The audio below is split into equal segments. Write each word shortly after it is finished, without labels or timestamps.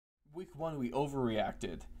1, we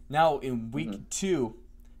overreacted. Now, in week 2,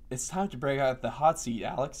 it's time to break out the hot seat,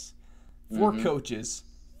 Alex. 4 coaches,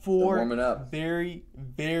 They're 4 warming up. very,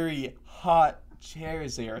 very hot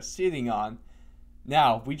chairs they are sitting on.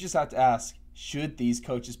 Now, we just have to ask, should these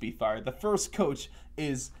coaches be fired? The first coach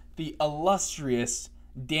is the illustrious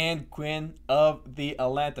Dan Quinn of the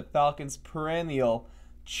Atlanta Falcons, perennial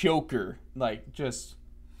choker. Like, just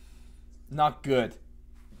not good.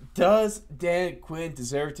 Does Dan Quinn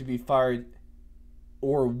deserve to be fired,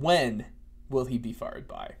 or when will he be fired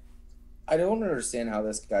by? I don't understand how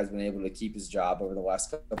this guy's been able to keep his job over the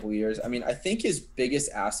last couple of years. I mean, I think his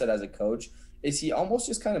biggest asset as a coach is he almost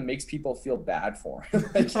just kind of makes people feel bad for him.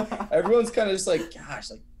 Like everyone's kind of just like,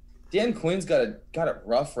 gosh, like Dan Quinn's got it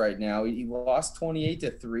rough right now. He lost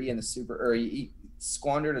 28-3 in the he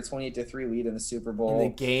squandered a 28-3 lead in the Super In the Bowl.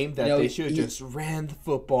 game that they should have just ran the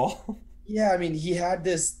football. Yeah, I mean, he had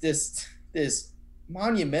this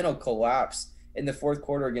monumental collapse in the fourth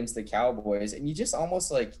quarter against the Cowboys, and you just almost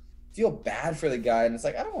like feel bad for the guy, and it's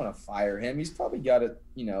like I don't want to fire him. He's probably got it,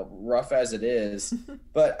 rough as it is,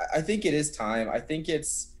 but I think it is time. I think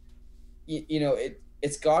it's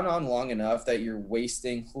gone on long enough that you're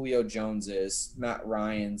wasting Julio Jones's, Matt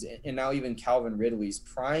Ryan's, and now even Calvin Ridley's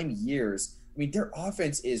prime years. I mean, their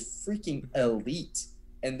offense is freaking elite,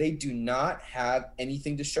 and they do not have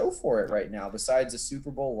anything to show for it right now besides a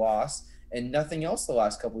Super Bowl loss and nothing else the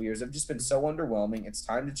last couple of years. Have just been so underwhelming. It's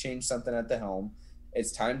time to change something at the helm.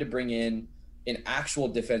 It's time to bring in an actual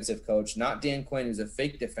defensive coach, not Dan Quinn, who's a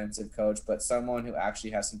fake defensive coach, but someone who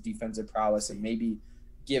actually has some defensive prowess and maybe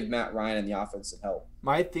give Matt Ryan and the offensive help.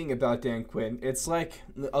 My thing about Dan Quinn, it's like,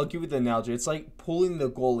 I'll give you the analogy. It's like pulling the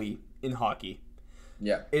goalie in hockey.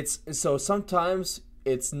 Yeah. So sometimes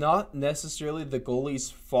it's not necessarily the goalie's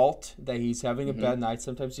fault that he's having a bad night.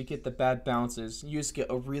 Sometimes you get the bad bounces. You just get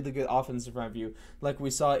a really good offense in front of you, like we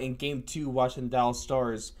saw in Game 2 watching Dallas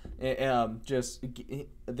Stars. Just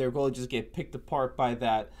their goalie just get picked apart by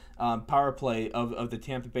that power play of the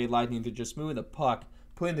Tampa Bay Lightning. They're just moving the puck,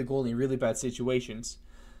 putting the goalie in really bad situations.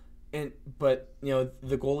 But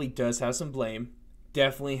the goalie does have some blame.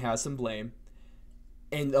 Definitely has some blame.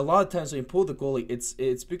 And a lot of times when you pull the goalie,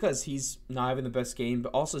 it's because he's not having the best game, but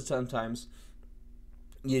also sometimes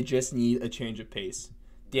you just need a change of pace.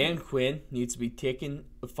 Dan Quinn needs to be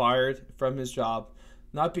fired from his job,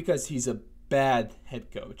 not because he's a bad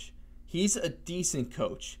head coach. He's a decent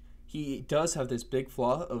coach. He does have this big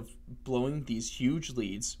flaw of blowing these huge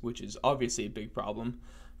leads, which is obviously a big problem.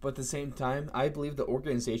 But at the same time, I believe the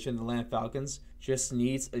organization, the Atlanta Falcons, just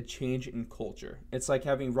needs a change in culture. It's like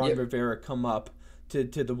having Ron Rivera come up to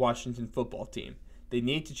the Washington football team. They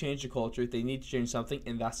need to change the culture. They need to change something,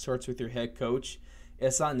 and that starts with your head coach.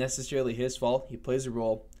 It's not necessarily his fault. He plays a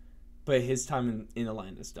role, but his time in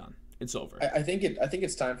Atlanta is done. It's over. I think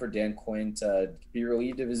it's time for Dan Quinn to be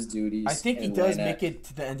relieved of his duties. I think he does make it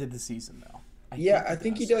to the end of the season, though. I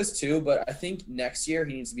think he does too, but I think next year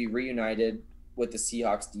he needs to be reunited with the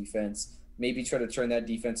Seahawks defense. Maybe try to turn that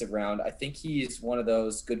defense around. I think he's one of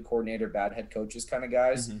those good coordinator, bad head coaches kind of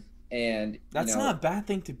guys. Mm-hmm. And that's not a bad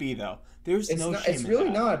thing to be, though. There's no shame. It's really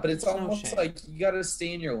not, but it's almost like you got to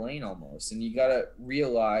stay in your lane almost, and you got to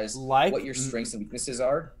realize what your strengths and weaknesses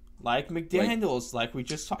are. Like McDaniels, like we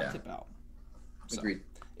just talked about. So, agreed.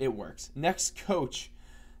 It works. Next coach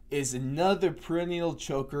is another perennial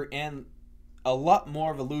choker and a lot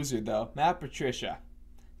more of a loser, though. Matt Patricia.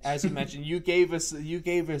 As you mentioned, you gave us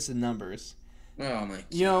the numbers. Oh my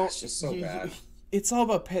gosh, it's so bad. It's all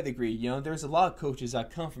about pedigree. There's a lot of coaches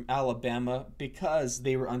that come from Alabama because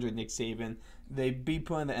they were under Nick Saban. They'd be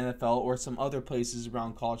put in the NFL or some other places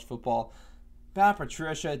around college football. Matt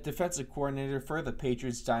Patricia, defensive coordinator for the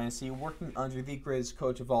Patriots dynasty, working under the greatest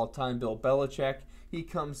coach of all time, Bill Belichick. He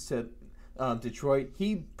comes to Detroit.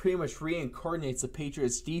 He pretty much reincarnates the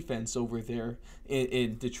Patriots defense over there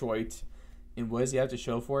in Detroit. And what does he have to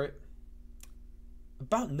show for it?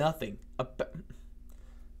 About nothing.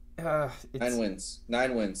 9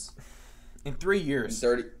 wins. In 3 years.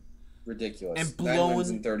 30. Ridiculous. And blown 9 wins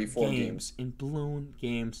in 34 games. In blown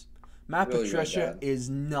games. Matt Patricia is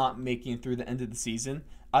not making it through the end of the season.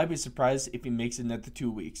 I'd be surprised if he makes it another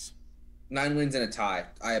 2 weeks. 9 wins and a tie.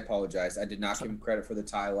 I apologize. I did not give him credit for the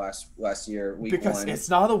tie last year, week because 1. It's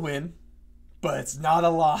not a win, but it's not a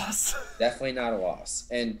loss. Definitely not a loss.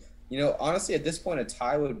 And honestly, at this point, a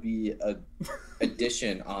tie would be a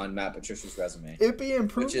addition on Matt Patricia's resume. It'd be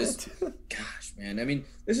improvement. Which is, gosh, man. I mean,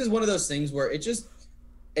 this is one of those things where it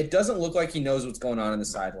doesn't look like he knows what's going on the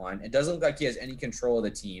sideline. It doesn't look like he has any control of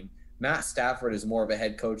the team. Matt Stafford is more of a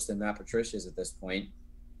head coach than Matt Patricia is at this point.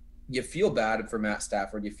 You feel bad for Matt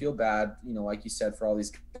Stafford. You feel bad, like you said, for all these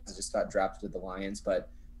guys that just got drafted to the Lions. But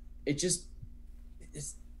it just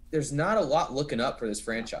there's not a lot looking up for this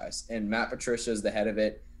franchise, and Matt Patricia is the head of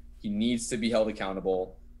it. He needs to be held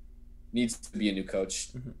accountable. Needs to be a new coach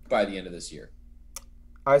by the end of this year.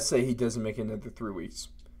 I say he doesn't make another 3 weeks.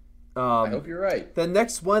 I hope you're right. The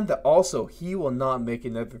next one that also he will not make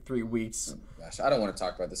another 3 weeks. Oh, gosh, I don't want to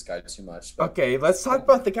talk about this guy too much. But, okay, let's talk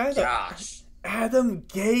about the guy gosh. Adam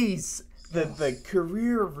Gase, the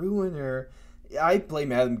career ruiner. I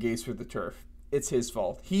blame Adam Gase for the turf. It's his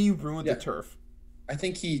fault. He ruined the turf. I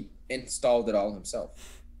think he installed it all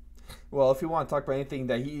himself. Well, if you want to talk about anything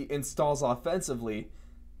that he installs offensively,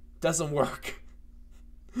 doesn't work.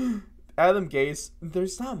 Adam Gase,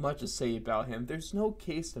 there's not much to say about him. There's no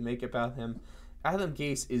case to make about him. Adam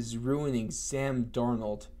Gase is ruining Sam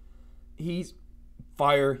Darnold.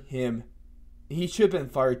 Fire him. He should have been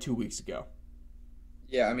fired 2 weeks ago.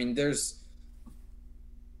 Yeah, I mean, there's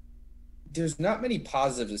not many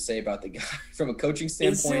positives to say about the guy from a coaching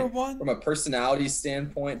standpoint. Is there one? From a personality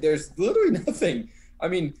standpoint, there's literally nothing. I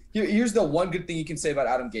mean, here's the one good thing you can say about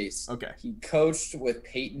Adam Gase. Okay. He coached with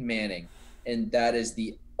Peyton Manning, and that is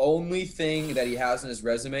the only thing that he has on his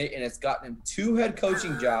resume, and it's gotten him 2 head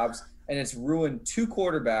coaching jobs, and it's ruined 2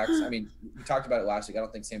 quarterbacks. I mean, we talked about it last week. I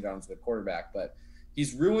don't think Sam Darnold's a good quarterback, but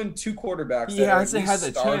he's ruined 2 quarterbacks. He hasn't had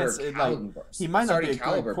the chance. He might not be a great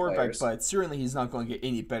quarterback, players. But certainly he's not going to get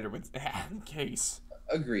any better with Adam Gase.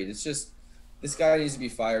 Agreed. It's just this guy needs to be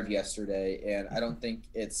fired yesterday, and I don't think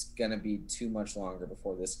it's going to be too much longer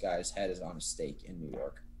before this guy's head is on a stake in New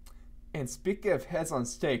York. And speaking of heads on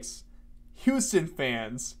stakes, Houston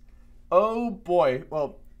fans, oh boy.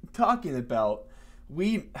 Well, talking about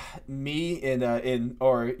me and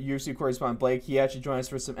our UFC correspondent Blake, he actually joined us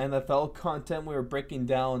for some NFL content. We were breaking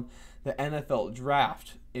down the NFL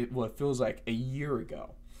draft. What feels like a year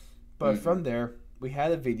ago, but from there we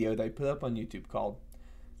had a video that I put up on YouTube called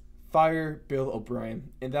 "Fire Bill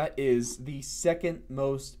O'Brien," and that is the second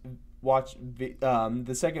most watched,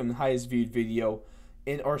 the second highest viewed video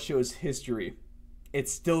in our show's history.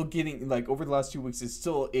 It's still getting, over the last 2 weeks, it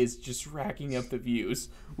still is just racking up the views,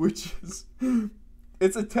 which is,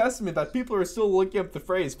 it's a testament that people are still looking up the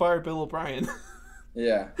phrase "Fire Bill O'Brien."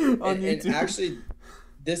 Yeah. on YouTube. And actually,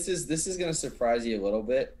 this is going to surprise you a little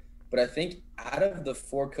bit, but I think out of the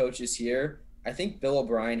 4 coaches here, I think Bill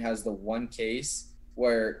O'Brien has the one case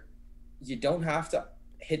where you don't have to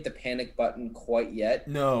hit the panic button quite yet.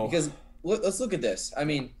 No. Because let's look at this. I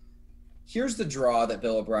mean, here's the draw that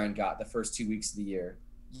Bill O'Brien got the first 2 weeks of the year.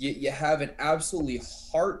 You have an absolutely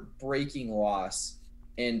heartbreaking loss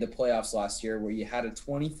in the playoffs last year where you had a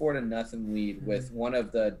 24-0 lead with one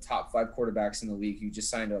of the top 5 quarterbacks in the league who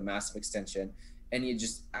just signed a massive extension, and you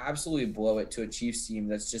just absolutely blow it to a Chiefs team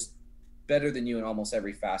that's just better than you in almost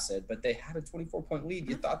every facet. But they had a 24-point lead.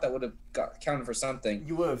 You thought that would have counted for something.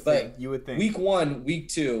 You would think. Week 1, week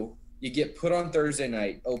 2, you get put on Thursday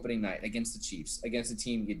night, opening night, against the Chiefs, against a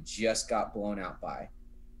team you just got blown out by.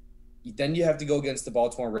 Then you have to go against the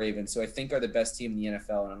Baltimore Ravens, who I think are the best team in the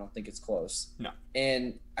NFL, and I don't think it's close. No.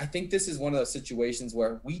 And I think this is one of those situations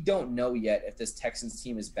where we don't know yet if this Texans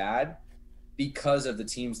team is bad because of the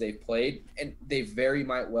teams they've played, and they very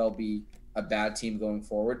might well be a bad team going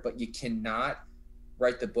forward, but you cannot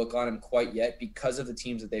write the book on them quite yet because of the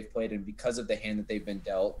teams that they've played and because of the hand that they've been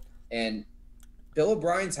dealt. And Bill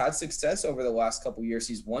O'Brien's had success over the last couple of years.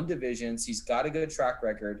 He's won divisions. He's got a good track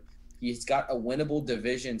record. He's got a winnable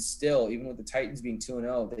division still, even with the Titans being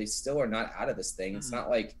 2-0. They still are not out of this thing. It's not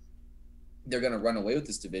like they're going to run away with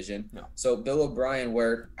this division. No. So Bill O'Brien,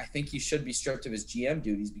 where I think he should be stripped of his GM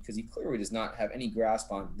duties because he clearly does not have any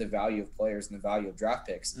grasp on the value of players and the value of draft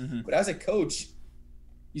picks. But as a coach,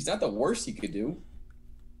 he's not the worst he could do.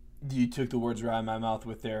 You took the words right out of my mouth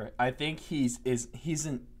with there. I think he's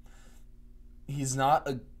not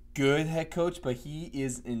a good head coach, but he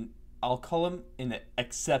is I'll call him an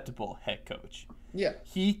acceptable head coach. Yeah.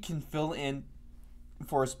 He can fill in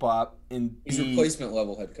for a spot and he's replacement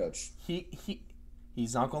level head coach.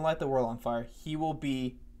 He's not going to light the world on fire. He will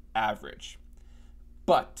be average.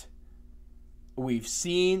 But we've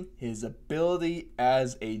seen his ability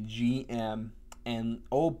as a GM, and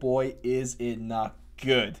oh boy, is it not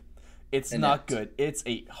good. It's not good. It's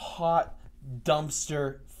a hot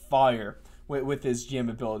dumpster fire with his GM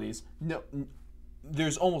abilities. No,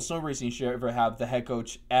 there's almost no reason you should ever have the head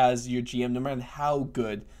coach as your GM, no matter how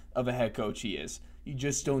good of a head coach he is. You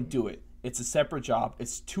just don't do it. It's a separate job.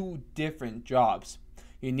 It's 2 different jobs.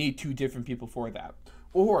 You need 2 different people for that.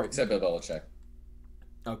 Except Bill Belichick.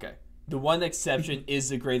 Okay. The one exception is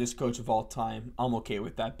the greatest coach of all time. I'm okay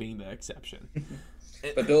with that being the exception.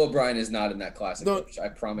 But Bill O'Brien is not in that class of coach. I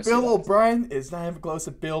promise you. Bill O'Brien is not even close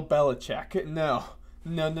to Bill Belichick. No.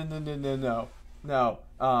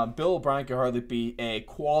 Bill O'Brien could hardly be a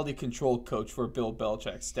quality control coach for Bill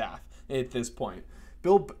Belichick's staff at this point.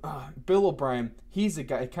 Bill O'Brien, he's a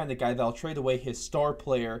kind of guy that'll trade away his star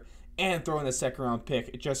player and throw in a second round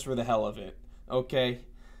pick just for the hell of it. Okay,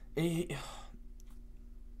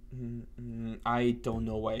 I don't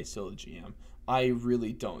know why he's still a GM. I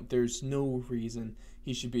really don't. There's no reason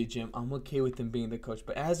he should be a GM. I'm okay with him being the coach,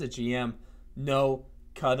 but as a GM, no,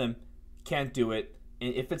 cut him. Can't do it.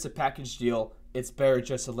 And if it's a package deal, it's better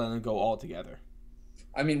just to let him go altogether.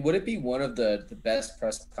 I mean, would it be one of the best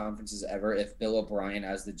press conferences ever if Bill O'Brien,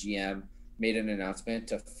 as the GM, made an announcement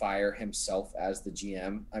to fire himself as the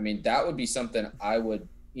GM? I mean, that would be something I would,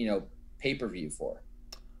 pay-per-view for.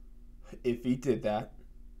 If he did that,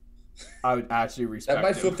 I would actually respect that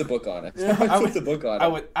might him. flip the book on it. I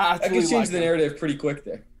would actually change the narrative pretty quick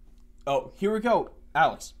there. Oh, here we go.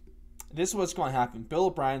 Alex, this is what's going to happen. Bill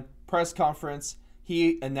O'Brien, press conference,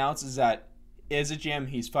 he announces that as a GM,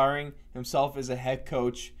 he's firing himself as a head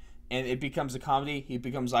coach, and it becomes a comedy. He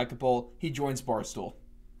becomes likable. He joins Barstool.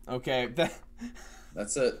 Okay? I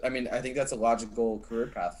think that's a logical career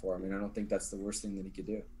path for him. I don't think that's the worst thing that he could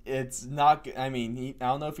do. It's not, I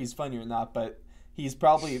don't know if he's funny or not, but he's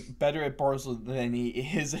probably better at Barstool than he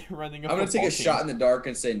is at running a football team. I'm going to take a shot in the dark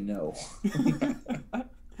and say no.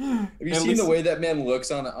 Have you seen the way that man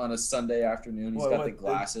looks on a Sunday afternoon? He's got the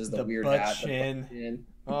glasses, the weird hat, chin. The chin.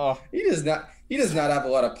 Oh. He does not have a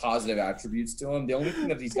lot of positive attributes to him. The only thing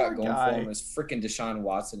that he's got going for him is freaking Deshaun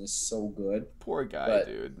Watson is so good. Poor guy,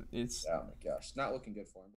 dude. Oh my gosh, not looking good for him.